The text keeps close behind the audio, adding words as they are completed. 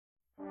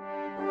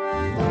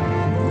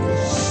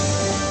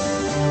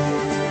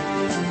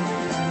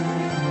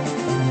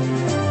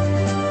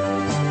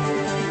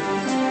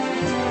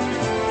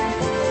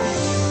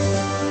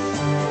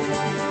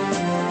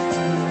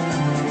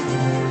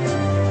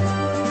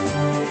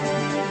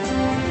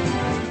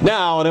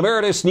Now, an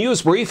Emeritus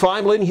Newsbrief,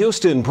 I'm Lynn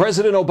Houston.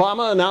 President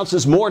Obama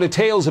announces more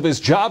details of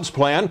his jobs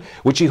plan,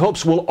 which he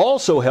hopes will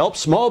also help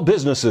small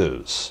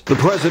businesses. The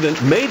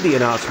president made the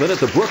announcement at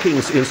the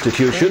Brookings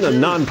Institution, a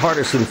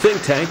nonpartisan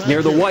think tank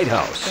near the White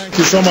House. Thank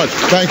you so much.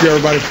 Thank you,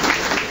 everybody.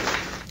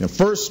 Now,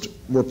 first,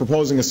 we're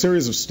proposing a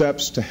series of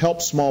steps to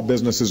help small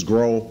businesses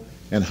grow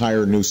and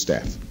hire new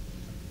staff.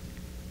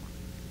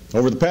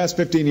 Over the past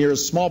 15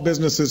 years, small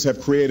businesses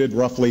have created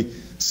roughly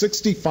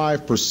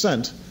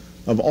 65%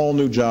 of all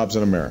new jobs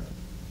in America.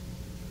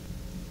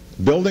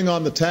 Building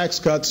on the tax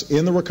cuts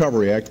in the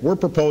Recovery Act, we're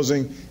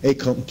proposing a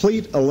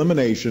complete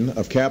elimination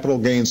of capital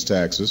gains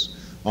taxes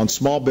on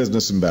small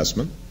business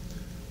investment,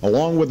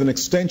 along with an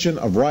extension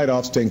of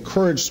write-offs to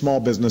encourage small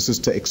businesses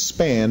to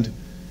expand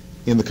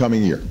in the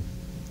coming year.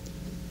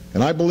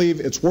 And I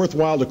believe it's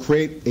worthwhile to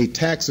create a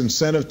tax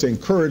incentive to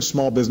encourage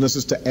small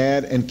businesses to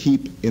add and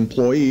keep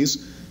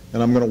employees,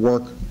 and I'm going to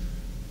work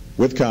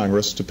with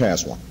Congress to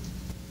pass one.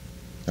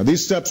 Now,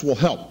 these steps will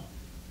help.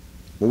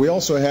 But we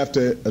also have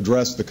to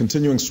address the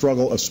continuing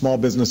struggle of small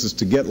businesses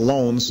to get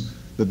loans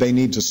that they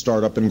need to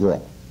start up and grow.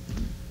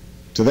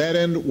 To that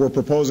end, we're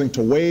proposing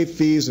to waive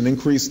fees and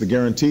increase the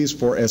guarantees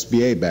for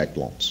SBA-backed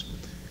loans.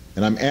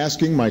 And I'm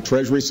asking my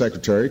Treasury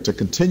Secretary to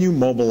continue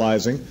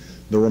mobilizing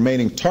the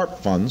remaining TARP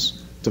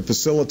funds to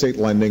facilitate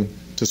lending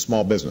to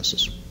small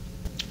businesses.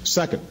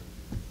 Second,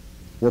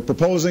 we're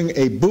proposing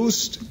a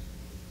boost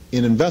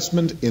in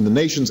investment in the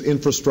nation's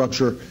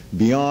infrastructure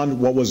beyond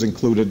what was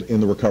included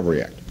in the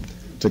Recovery Act,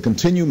 to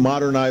continue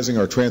modernizing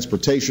our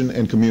transportation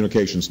and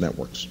communications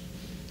networks.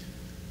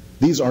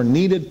 These are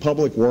needed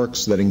public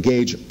works that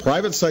engage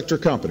private sector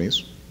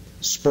companies,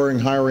 spurring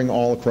hiring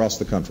all across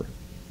the country.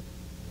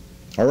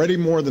 Already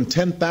more than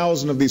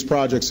 10,000 of these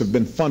projects have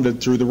been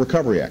funded through the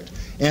Recovery Act.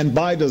 And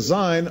by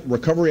design,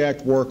 Recovery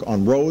Act work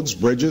on roads,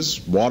 bridges,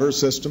 water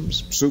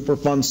systems,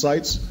 Superfund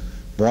sites,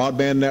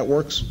 broadband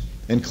networks,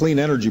 and clean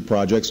energy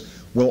projects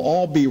will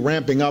all be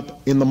ramping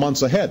up in the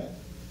months ahead.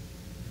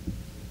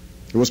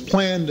 It was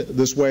planned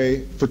this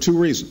way for two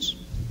reasons.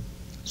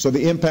 So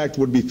the impact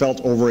would be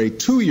felt over a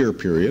 2-year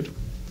period,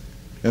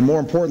 and more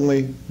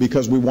importantly,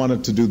 because we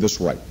wanted to do this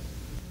right.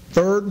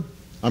 Third,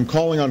 I'm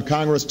calling on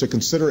Congress to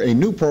consider a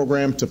new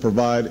program to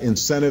provide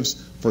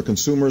incentives for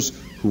consumers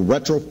who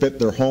retrofit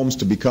their homes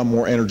to become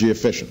more energy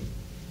efficient,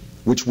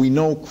 which we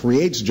know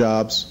creates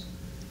jobs,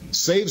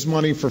 saves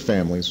money for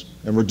families,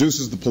 and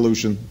reduces the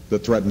pollution that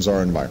threatens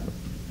our environment.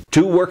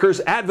 Two workers'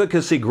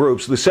 advocacy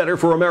groups, the Center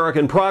for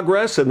American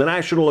Progress and the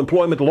National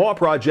Employment Law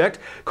Project,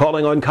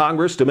 calling on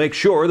Congress to make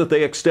sure that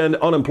they extend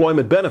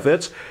unemployment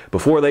benefits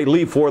before they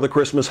leave for the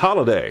Christmas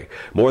holiday.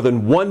 More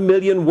than 1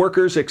 million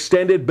workers'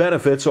 extended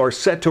benefits are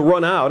set to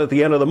run out at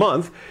the end of the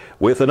month,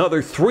 with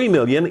another 3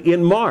 million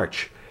in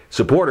March.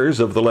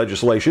 Supporters of the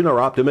legislation are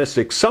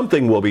optimistic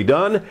something will be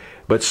done,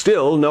 but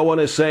still no one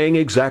is saying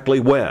exactly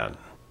when.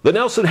 The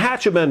Nelson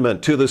Hatch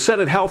Amendment to the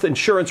Senate Health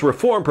Insurance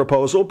Reform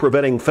proposal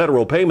preventing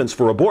federal payments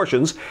for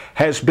abortions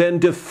has been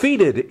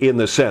defeated in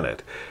the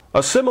Senate.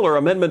 A similar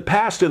amendment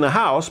passed in the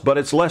House, but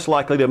it's less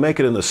likely to make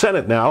it in the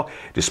Senate now,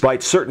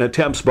 despite certain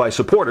attempts by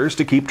supporters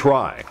to keep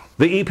trying.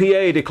 The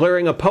EPA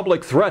declaring a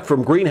public threat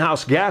from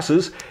greenhouse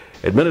gases.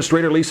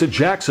 Administrator Lisa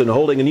Jackson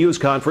holding a news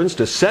conference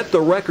to set the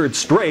record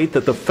straight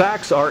that the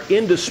facts are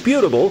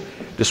indisputable,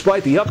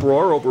 despite the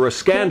uproar over a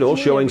scandal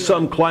showing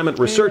some climate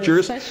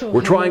researchers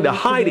were trying to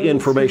hide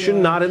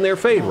information not in their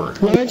favor.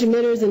 Large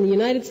emitters in the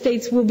United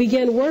States will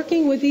begin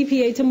working with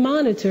EPA to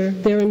monitor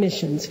their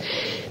emissions.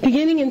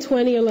 Beginning in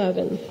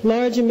 2011,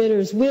 large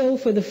emitters will,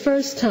 for the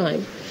first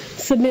time,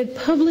 submit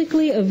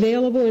publicly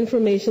available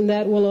information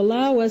that will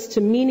allow us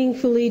to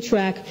meaningfully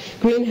track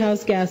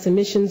greenhouse gas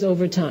emissions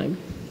over time.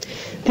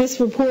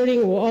 This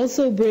reporting will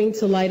also bring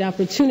to light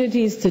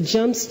opportunities to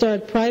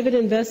jumpstart private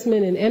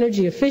investment in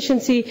energy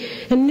efficiency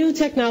and new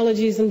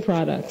technologies and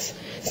products,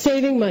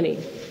 saving money,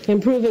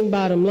 improving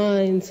bottom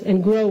lines,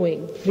 and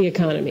growing the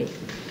economy.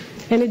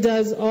 And it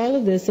does all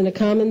of this in a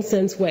common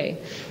sense way,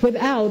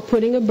 without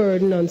putting a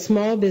burden on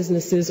small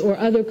businesses or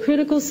other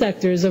critical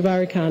sectors of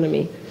our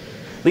economy.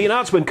 The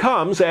announcement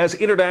comes as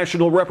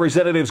international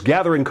representatives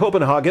gather in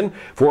Copenhagen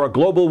for a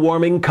global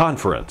warming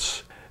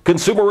conference.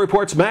 Consumer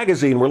Reports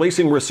magazine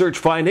releasing research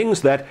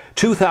findings that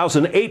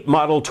 2008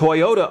 model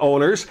Toyota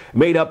owners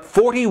made up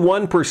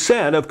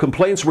 41% of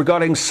complaints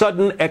regarding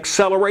sudden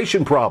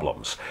acceleration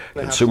problems.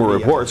 Consumer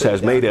Reports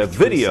has made a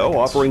video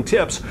offering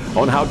tips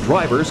on how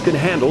drivers can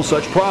handle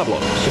such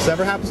problems. If this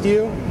ever happens to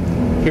you,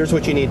 here's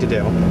what you need to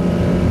do.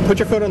 Put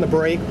your foot on the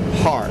brake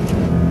hard.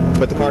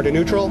 Put the car to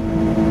neutral.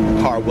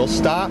 The car will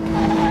stop.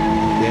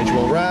 The engine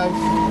will rev.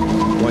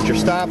 Once you're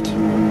stopped,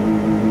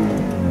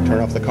 turn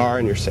off the car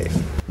and you're safe.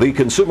 The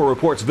Consumer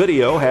Reports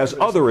video has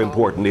other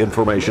important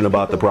information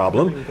about the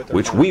problem,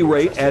 which we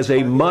rate as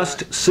a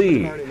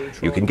must-see.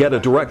 You can get a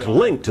direct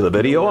link to the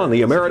video on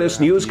the Emeritus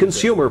News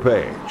consumer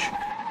page.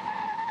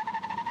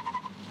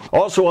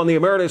 Also on the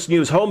Emeritus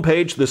News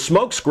homepage, the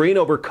smokescreen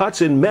over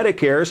cuts in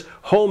Medicare's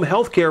home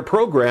health care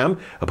program.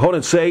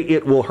 Opponents say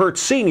it will hurt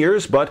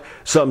seniors, but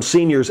some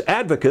seniors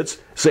advocates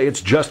say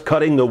it's just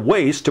cutting the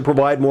waste to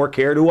provide more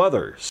care to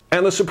others.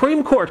 And the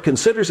Supreme Court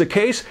considers a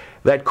case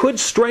that could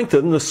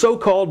strengthen the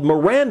so-called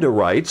Miranda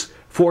rights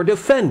for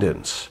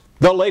defendants.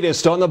 The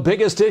latest on the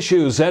biggest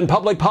issues and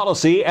public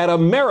policy at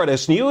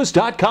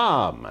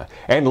emeritusnews.com.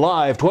 And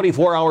live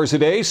 24 hours a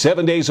day,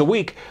 7 days a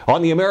week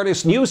on the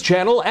Emeritus News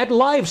channel at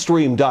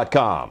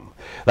livestream.com.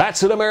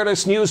 That's an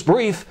Emeritus News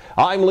Brief.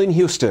 I'm Lynn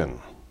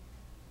Houston.